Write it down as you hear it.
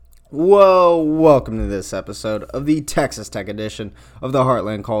Whoa, welcome to this episode of the Texas Tech edition of the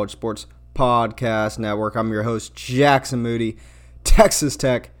Heartland College Sports Podcast Network. I'm your host, Jackson Moody. Texas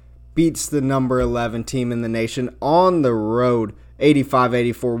Tech beats the number 11 team in the nation on the road,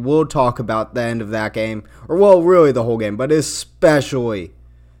 85-84. We'll talk about the end of that game, or well, really the whole game, but especially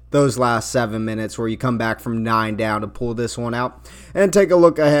those last 7 minutes where you come back from 9 down to pull this one out, and take a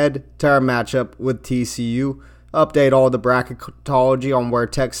look ahead to our matchup with TCU. Update all the bracketology on where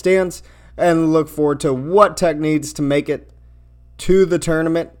Tech stands, and look forward to what Tech needs to make it to the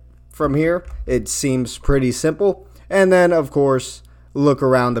tournament from here. It seems pretty simple. And then, of course, look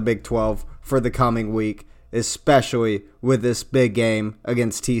around the Big 12 for the coming week, especially with this big game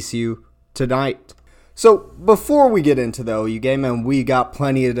against TCU tonight. So, before we get into the OU game, and we got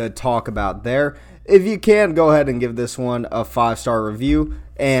plenty to talk about there, if you can, go ahead and give this one a 5-star review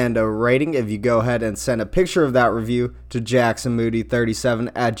and a rating. If you go ahead and send a picture of that review to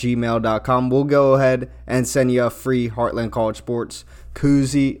jacksonmoody37@gmail.com, we'll go ahead and send you a free Heartland College Sports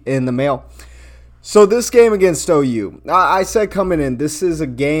koozie in the mail. So this game against OU, I said coming in, this is a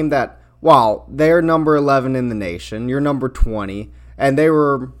game that, while they're number 11 in the nation, you're number 20, and they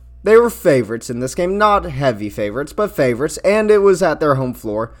were favorites in this game. Not heavy favorites, but favorites, and it was at their home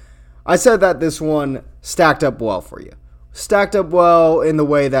floor. I said that this one stacked up well for you. Stacked up well in the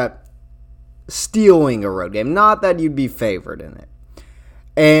way that stealing a road game, not that you'd be favored in it.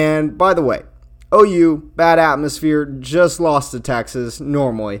 And by the way, OU, bad atmosphere, just lost to Texas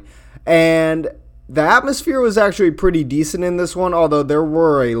normally. And the atmosphere was actually pretty decent in this one, although there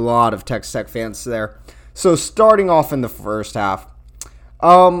were a lot of Texas Tech fans there. So starting off in the first half,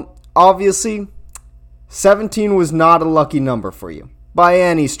 obviously, 17 was not a lucky number for you by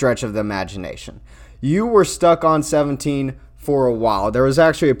any stretch of the imagination. You were stuck on 17 for a while. There was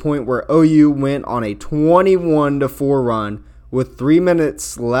actually a point where OU went on a 21-4 run with 3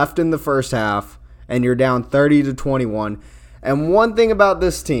 minutes left in the first half, and you're down 30-21. And one thing about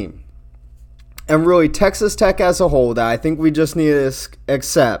this team, and really Texas Tech as a whole, that I think we just need to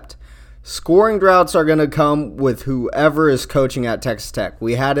accept, scoring droughts are going to come with whoever is coaching at Texas Tech.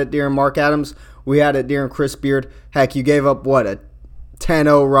 We had it during Mark Adams. We had it during Chris Beard. Heck, you gave up, a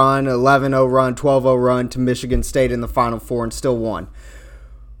 10-0 run, 11-0 run, 12-0 run to Michigan State in the Final Four and still won.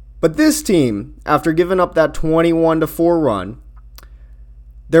 But this team, after giving up that 21-4 run,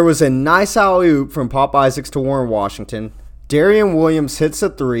 there was a nice alley-oop from Pop Isaacs to Warren Washington. Darian Williams hits a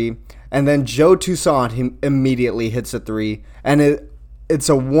 3, and then Joe Toussaint immediately hits a 3, and it's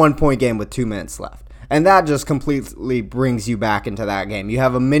a 1-point game with 2 minutes left. And that just completely brings you back into that game. You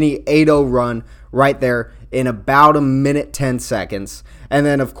have a mini 8-0 run right there in about a minute 10 seconds. And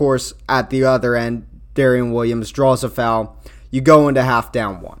then, of course, at the other end, Darian Williams draws a foul. You go into half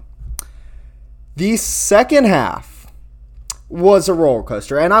down 1. The second half was a roller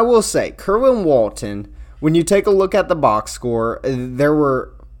coaster. And I will say, Kerwin Walton, when you take a look at the box score, there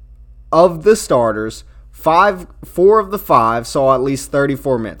were, of the starters, 4 of the 5 saw at least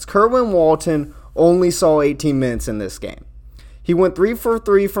 34 minutes. Kerwin Walton only saw 18 minutes in this game. He went 3 for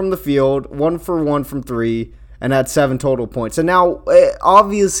 3 from the field, 1 for 1 from 3, and had 7 total points. And now,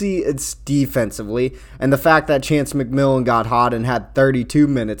 obviously, it's defensively, and the fact that Chance McMillian got hot and had 32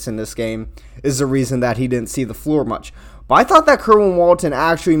 minutes in this game is the reason that he didn't see the floor much. But I thought that Kerwin Walton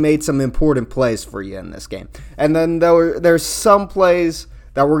actually made some important plays for you in this game. And then there's some plays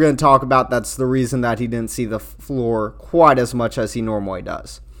that we're going to talk about that's the reason that he didn't see the floor quite as much as he normally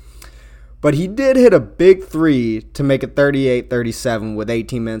does. But he did hit a big 3 to make it 38-37 with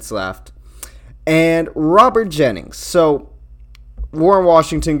 18 minutes left. And Robert Jennings. So Warren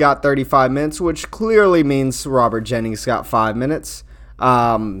Washington got 35 minutes, which clearly means Robert Jennings got 5 minutes.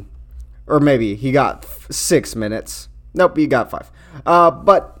 Or maybe he got 6 minutes. Nope, he got 5.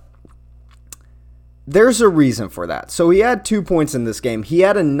 But there's a reason for that. So he had 2 points in this game. He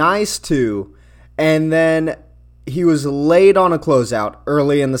had a nice 2, and then he was late on a closeout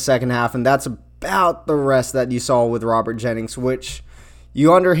early in the second half, and that's about the rest that you saw with Robert Jennings, which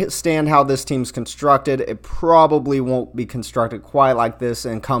you understand how this team's constructed. It probably won't be constructed quite like this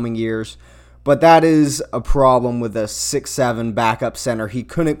in coming years, but that is a problem with a 6'7" backup center. He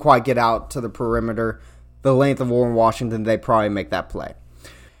couldn't quite get out to the perimeter. The length of Warren Washington, they probably make that play.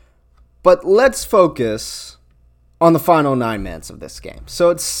 But let's focus on the final 9 minutes of this game.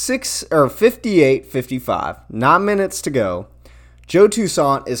 So it's 58-55, 9 minutes to go. Joe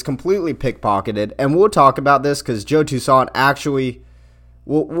Toussaint is completely pickpocketed, and we'll talk about this because Joe Toussaint actually,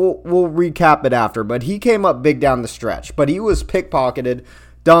 we'll recap it after, but he came up big down the stretch. But he was pickpocketed.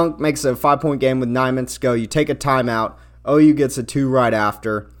 Dunk makes a 5-point game with 9 minutes to go. You take a timeout. OU gets a 2 right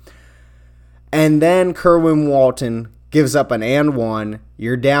after. And then Kerwin Walton gives up an and one.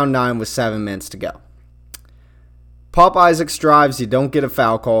 You're down 9 with 7 minutes to go. Pop Isaacs drives, you don't get a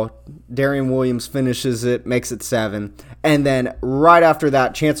foul call. Darian Williams finishes it, makes it 7. And then right after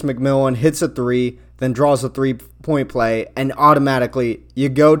that, Chance McMillian hits a 3, then draws a 3-point play, and automatically you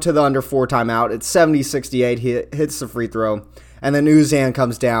go to the under 4 timeout. It's 70-68, he hits the free throw, and then Uzan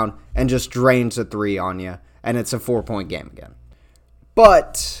comes down and just drains a 3 on you, and it's a 4-point game again.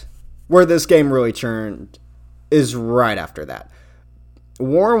 But where this game really turned is right after that.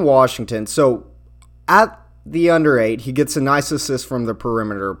 Warren Washington, so at the under 8, he gets a nice assist from the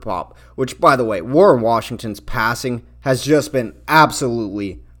perimeter pop, which, by the way, Warren Washington's passing has just been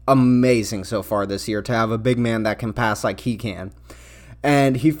absolutely amazing so far this year to have a big man that can pass like he can.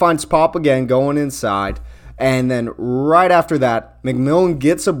 And he finds Pop again going inside, and then right after that, McMillian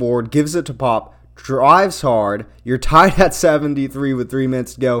gets a board, gives it to Pop, drives hard. You're tied at 73 with 3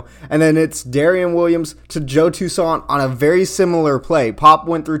 minutes to go, and then it's Darian Williams to Joe Toussaint on a very similar play. Pop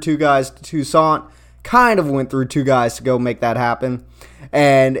went through 2 guys to Toussaint, kind of went through 2 guys to go make that happen,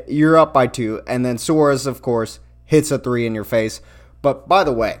 and you're up by 2, and then Suarez, of course, hits a 3 in your face. But by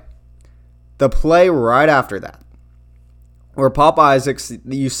the way, the play right after that, where Pop Isaacs,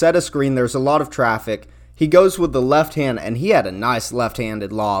 you set a screen, there's a lot of traffic, he goes with the left hand, and he had a nice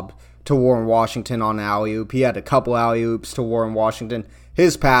left-handed lob to Warren Washington on alley-oop. He had a couple alley-oops to Warren Washington.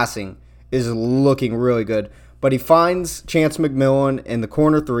 His passing is looking really good, but he finds Chance McMillian in the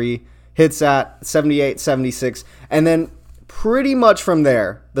corner 3, hits at 78-76, and then pretty much from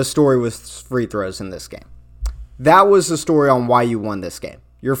there, the story was free throws in this game. That was the story on why you won this game,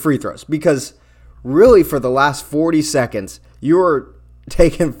 your free throws, because really for the last 40 seconds, you were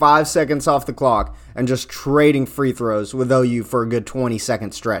taking 5 seconds off the clock and just trading free throws with OU for a good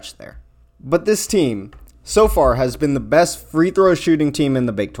 20-second stretch there. But this team, so far, has been the best free throw shooting team in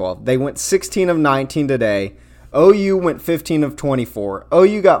the Big 12. They went 16 of 19 today. OU went 15 of 24.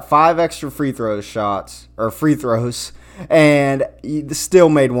 OU got 5 extra free throws, and still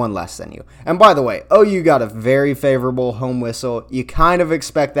made 1 less than you. And by the way, OU got a very favorable home whistle. You kind of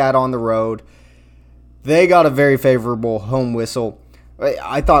expect that on the road. They got a very favorable home whistle.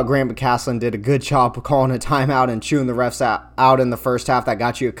 I thought Grant McCaslin did a good job of calling a timeout and chewing the refs out in the first half. That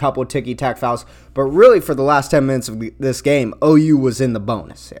got you a couple ticky-tack fouls. But really, for the last 10 minutes of this game, OU was in the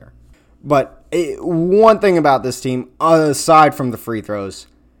bonus here. But one thing about this team, aside from the free throws,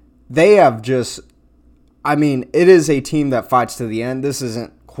 they have just, it is a team that fights to the end. This is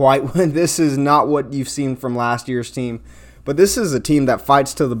not what you've seen from last year's team, but this is a team that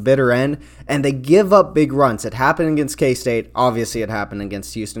fights to the bitter end, and they give up big runs. It happened against K-State. Obviously, it happened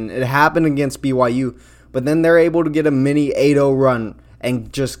against Houston. It happened against BYU, but then they're able to get a mini 8-0 run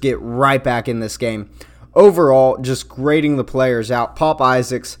and just get right back in this game. Overall, just grading the players out. Pop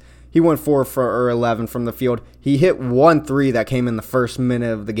Isaacs, he went 4 for 11 from the field. He hit 1 3 that came in the first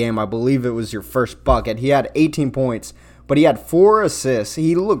minute of the game. I believe it was your first bucket. He had 18 points, but he had 4 assists.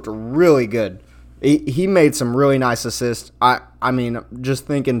 He looked really good. He made some really nice assists. Just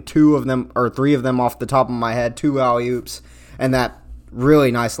thinking 2 of them or 3 of them off the top of my head, 2 alley-oops, and that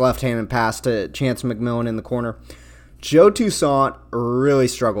really nice left-handed pass to Chance McMillian in the corner. Joe Toussaint really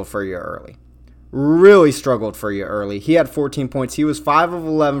struggled for you early. He had 14 points. He was 5 of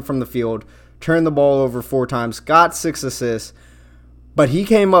 11 from the field, turned the ball over 4 times, got 6 assists, but he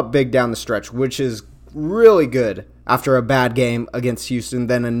came up big down the stretch, which is really good after a bad game against Houston,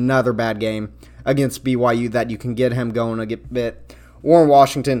 then another bad game against BYU that you can get him going a bit. Warren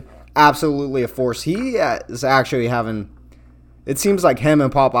Washington, absolutely a force. He is actually having, it seems like him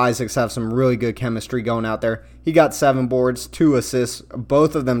and Pop Isaacs have some really good chemistry going out there. He got 7 boards, 2 assists,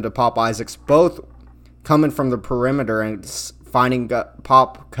 both of them to Pop Isaacs, both coming from the perimeter and finding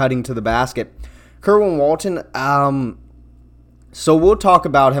Pop cutting to the basket. Kerwin Walton, so we'll talk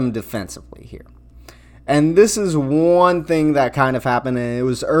about him defensively here. And this is one thing that kind of happened, and it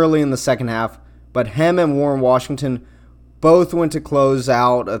was early in the second half, but him and Warren Washington both went to close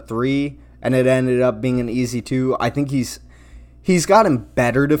out a 3, and it ended up being an easy 2. I think he's gotten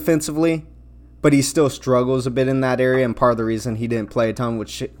better defensively, but he still struggles a bit in that area, and part of the reason he didn't play a ton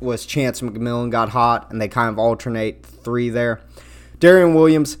was Chance McMillian got hot, and they kind of alternate 3 there. Darian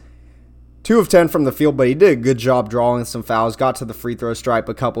Williams, 2 of 10 from the field, but he did a good job drawing some fouls, got to the free throw stripe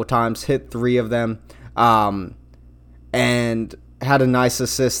a couple times, hit 3 of them, and had a nice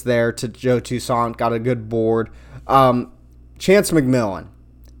assist there to Joe Toussaint, got a good board. Chance McMillian,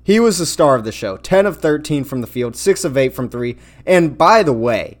 he was the star of the show, 10 of 13 from the field, 6 of 8 from 3, and by the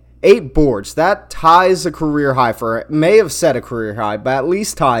way, 8 boards. That ties a career high may have set a career high, but at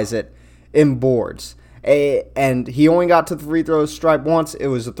least ties it in boards. And he only got to the free throw stripe once. It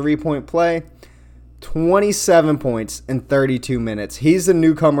was a 3-point play. 27 points in 32 minutes. He's the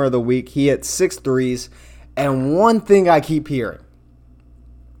newcomer of the week. He hit 6 threes. And one thing I keep hearing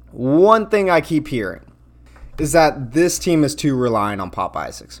is that this team is too reliant on Pop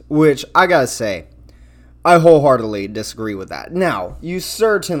Isaacs, which I gotta say, I wholeheartedly disagree with that. Now, it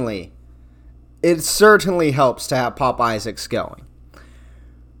certainly helps to have Pop Isaacs going.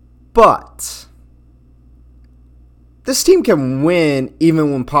 But this team can win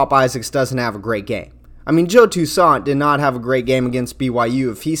even when Pop Isaacs doesn't have a great game. I mean, Joe Toussaint did not have a great game against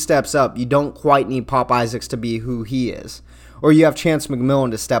BYU. If he steps up, you don't quite need Pop Isaacs to be who he is. Or you have Chance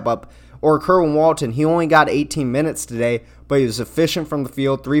McMillian to step up. Or Kerwin Walton, he only got 18 minutes today, but he was efficient from the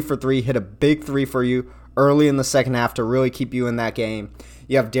field, 3 for 3, hit a big 3 for you early in the second half to really keep you in that game.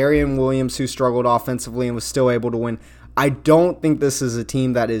 You have Darian Williams, who struggled offensively and was still able to win. I don't think this is a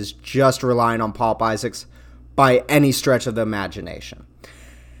team that is just relying on Pop Isaacs by any stretch of the imagination.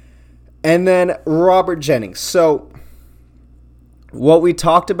 And then Robert Jennings. So what we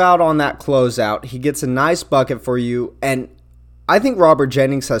talked about on that closeout, he gets a nice bucket for you, and I think Robert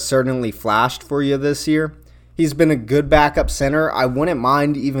Jennings has certainly flashed for you this year. He's been a good backup center. I wouldn't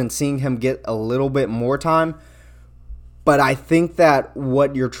mind even seeing him get a little bit more time. But I think that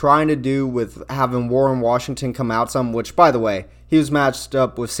what you're trying to do with having Warren Washington come out some, which, by the way, he was matched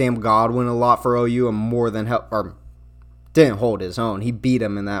up with Sam Godwin a lot for OU and more than didn't hold his own. He beat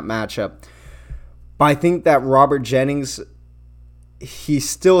him in that matchup. But I think that Robert Jennings, he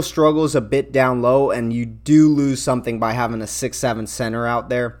still struggles a bit down low, and you do lose something by having a 6'7" center out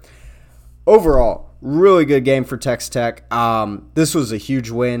there. Overall, really good game for Texas Tech. This was a huge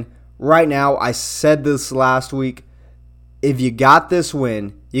win. Right now, I said this last week, if you got this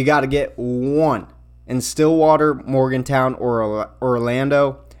win, you got to get one in Stillwater, Morgantown, or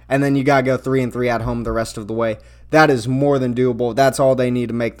Orlando, and then you got to go 3-3 at home the rest of the way. That is more than doable. That's all they need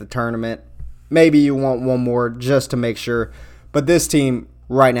to make the tournament. Maybe you want one more just to make sure. But this team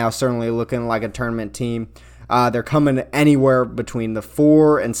right now certainly looking like a tournament team. They're coming anywhere between the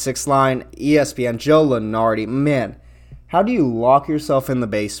 4 and 6 line. ESPN, Joe Lunardi. Man, how do you lock yourself in the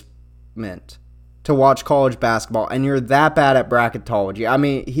basement to watch college basketball and you're that bad at bracketology? I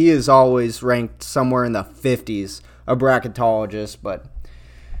mean, he is always ranked somewhere in the 50s, a bracketologist, but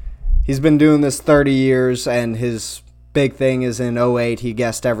he's been doing this 30 years, and his big thing is in '08, he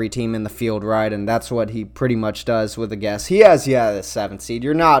guessed every team in the field right, and that's what he pretty much does with a guess. He has, the 7th seed.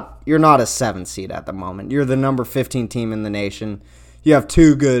 You're not a 7th seed at the moment. You're the number 15 team in the nation. You have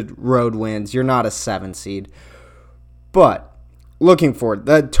 2 good road wins. You're not a 7th seed. But looking forward,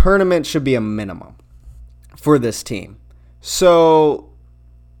 the tournament should be a minimum for this team. So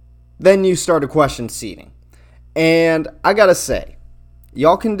then you start to question seeding. And I got to say,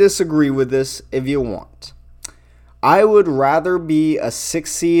 y'all can disagree with this if you want. I would rather be a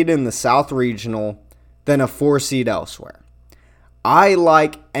 6 seed in the South Regional than a 4 seed elsewhere. I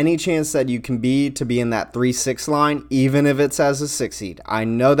like any chance that you can be to be in that 3-6 line, even if it's as a 6 seed. I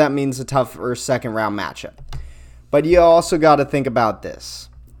know that means a tougher second round matchup. But you also got to think about this.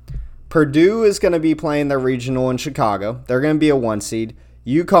 Purdue is going to be playing their regional in Chicago. They're going to be a 1 seed.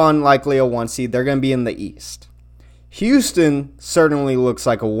 UConn likely a 1 seed. They're going to be in the East. Houston certainly looks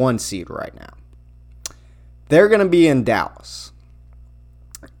like a 1 seed right now. They're going to be in Dallas.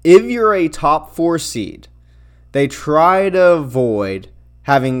 If you're a top 4 seed, they try to avoid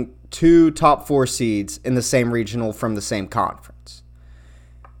having 2 top 4 seeds in the same regional from the same conference.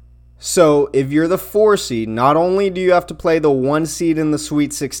 So if you're the 4 seed, not only do you have to play the 1 seed in the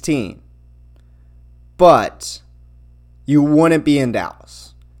Sweet 16, but you wouldn't be in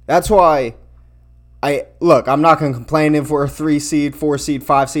Dallas. That's why I'm not going to complain if we're a 3 seed, 4 seed,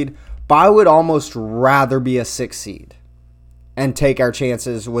 5 seed, but I would almost rather be a 6 seed and take our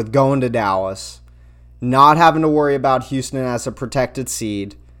chances with going to Dallas, not having to worry about Houston as a protected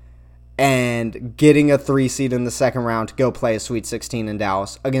seed, and getting a 3 seed in the second round to go play a Sweet 16 in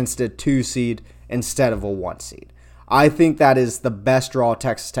Dallas against a 2 seed instead of a 1 seed. I think that is the best draw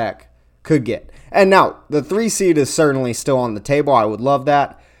Texas Tech could get. And now, the 3 seed is certainly still on the table. I would love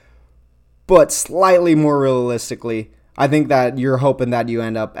that. But slightly more realistically, I think that you're hoping that you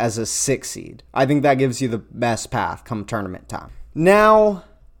end up as a 6 seed. I think that gives you the best path come tournament time. Now,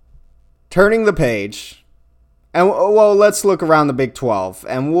 turning the page, and let's look around the Big 12,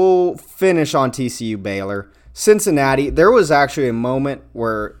 and we'll finish on TCU Baylor. Cincinnati, there was actually a moment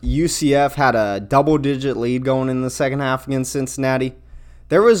where UCF had a double-digit lead going in the second half against Cincinnati.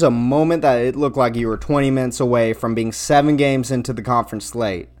 There was a moment that it looked like you were 20 minutes away from being 7 games into the conference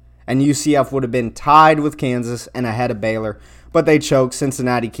slate, and UCF would have been tied with Kansas and ahead of Baylor, but they choked.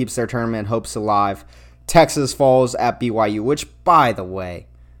 Cincinnati keeps their tournament hopes alive. Texas falls at BYU, which, by the way,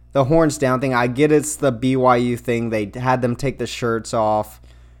 the horns down thing. I get it's the BYU thing. They had them take the shirts off.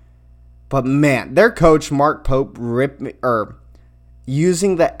 But man, their coach, Mark Pope,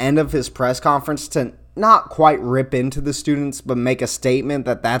 using the end of his press conference to not quite rip into the students, but make a statement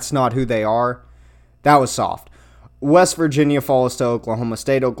that that's not who they are. That was soft. West Virginia falls to Oklahoma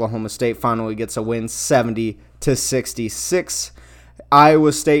State. Oklahoma State finally gets a win, 70-66.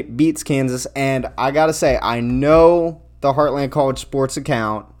 Iowa State beats Kansas, and I gotta say, I know the Heartland College Sports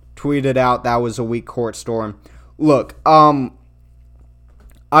account tweeted out that was a weak court storm. Look, Iowa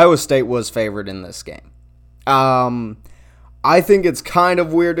State was favored in this game. I think it's kind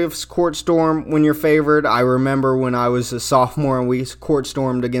of weird if it's court storm when you're favored. I remember when I was a sophomore and we court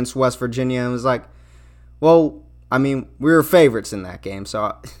stormed against West Virginia and it was like, well, I mean, we were favorites in that game, so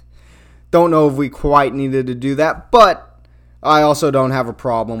I don't know if we quite needed to do that, but I also don't have a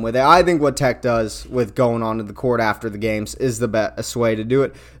problem with it. I think what Tech does with going onto the court after the games is the best way to do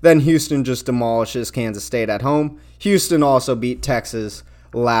it. Then Houston just demolishes Kansas State at home. Houston also beat Texas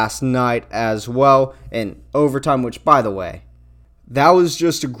last night as well in overtime, which, by the way, that was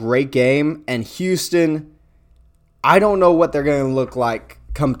just a great game. And Houston, I don't know what they're going to look like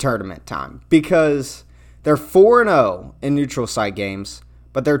come tournament time because they're 4-0 in neutral site games,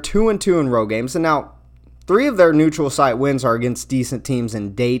 but they're 2-2 in road games. And now 3 of their neutral site wins are against decent teams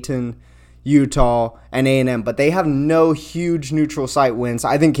in Dayton, Utah, and A&M, but they have no huge neutral site wins.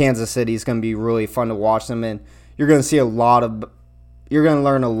 I think Kansas City is going to be really fun to watch them, and you're going to see you're going to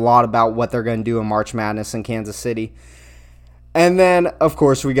learn a lot about what they're going to do in March Madness in Kansas City. And then, of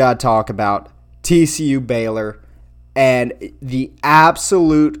course, we got to talk about TCU Baylor and the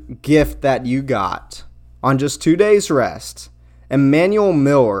absolute gift that you got on just 2 days rest. Emmanuel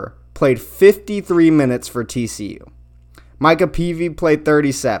Miller played 53 minutes for TCU. Micah Peavy played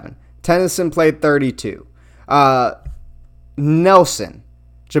 37. Tennyson played 32. Jameer Nelson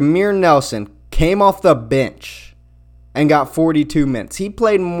came off the bench and got 42 minutes. He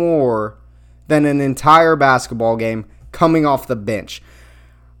played more than an entire basketball game coming off the bench.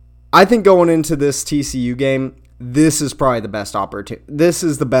 I think going into this TCU game, this is probably the best opportunity. This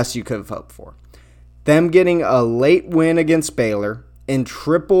is the best you could have hoped for. Them getting a late win against Baylor in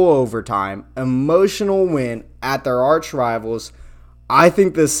triple overtime, emotional win at their arch rivals. I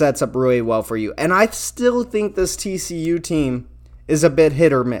think this sets up really well for you. And I still think this TCU team is a bit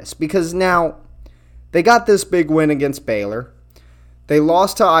hit or miss because now they got this big win against Baylor. They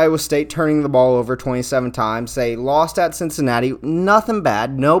lost to Iowa State, turning the ball over 27 times. They lost at Cincinnati. Nothing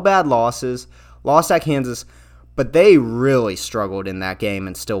bad. No bad losses. Lost at Kansas. But they really struggled in that game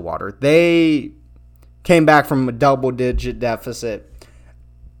in Stillwater. They came back from a double-digit deficit.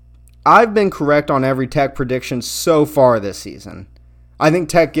 I've been correct on every Tech prediction so far this season. I think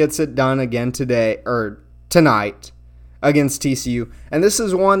Tech gets it done again tonight against TCU. And this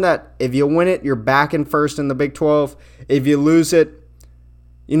is one that if you win it, you're back in first in the Big 12. If you lose it,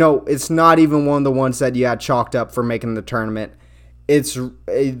 it's not even one of the ones that you had chalked up for making the tournament.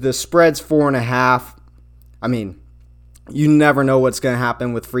 The spread's 4.5. I mean, you never know what's going to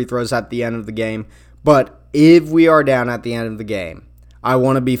happen with free throws at the end of the game. But if we are down at the end of the game, I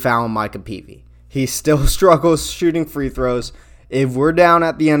want to be fouling Micah Peavy. He still struggles shooting free throws. If we're down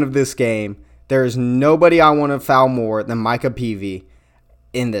at the end of this game, there is nobody I want to foul more than Micah Peavy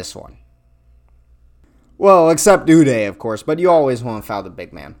in this one. Well, except Uday, of course, but you always want to foul the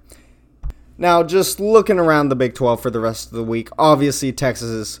big man. Now, just looking around the Big 12 for the rest of the week, obviously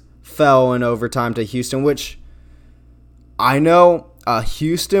Texas fell in overtime to Houston, which I know a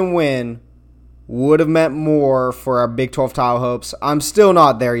Houston win would have meant more for our Big 12 title hopes. I'm still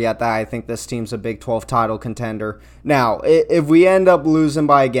not there yet that I think this team's a Big 12 title contender. Now, if we end up losing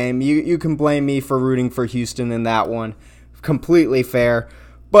by a game, you can blame me for rooting for Houston in that one. Completely fair.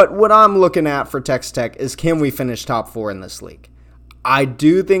 But what I'm looking at for Texas Tech is, can we finish top 4 in this league? I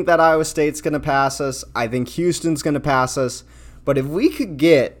do think that Iowa State's going to pass us. I think Houston's going to pass us. But if we could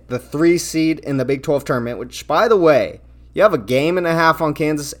get the 3 seed in the Big 12 tournament, which, by the way, you have a game and a half on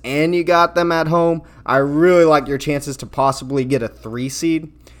Kansas and you got them at home, I really like your chances to possibly get a 3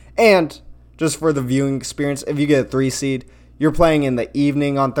 seed. And just for the viewing experience, if you get a 3 seed, you're playing in the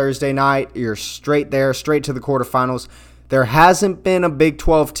evening on Thursday night. You're straight there, straight to the quarterfinals. There hasn't been a Big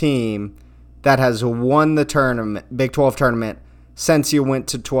 12 team that has won the tournament, Big 12 tournament since you went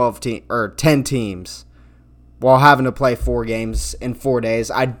to 10 teams while having to play 4 games in 4 days.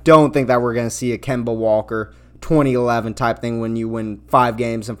 I don't think that we're going to see a Kemba Walker 2011 type thing when you win 5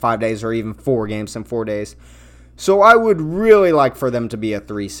 games in 5 days or even 4 games in 4 days. So I would really like for them to be a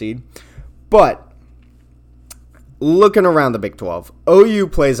 3 seed. But looking around the Big 12, OU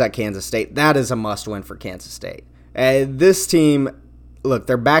plays at Kansas State. That is a must-win for Kansas State. This team, look,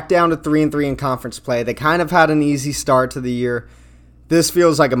 they're back down to 3-3 in conference play. They kind of had an easy start to the year. This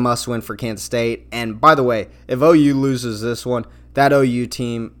feels like a must-win for Kansas State. And by the way, if OU loses this one, that OU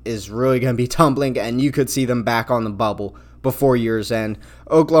team is really going to be tumbling, and you could see them back on the bubble before year's end.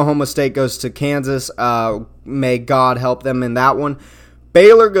 Oklahoma State goes to Kansas. May God help them in that one.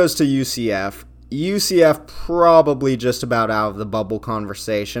 Baylor goes to UCF. UCF probably just about out of the bubble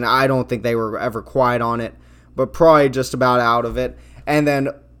conversation. I don't think they were ever quite on it, but probably just about out of it. And then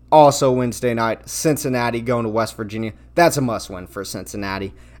also Wednesday night, Cincinnati going to West Virginia. That's a must-win for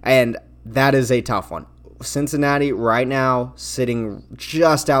Cincinnati, and that is a tough one. Cincinnati right now sitting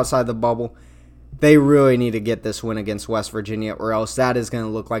just outside the bubble. They really need to get this win against West Virginia, or else that is going to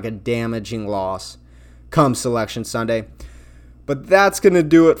look like a damaging loss come Selection Sunday. But that's going to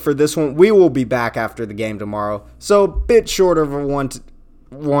do it for this one. We will be back after the game tomorrow, so a bit shorter of a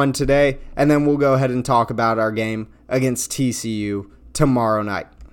one today, and then we'll go ahead and talk about our game against TCU tomorrow night.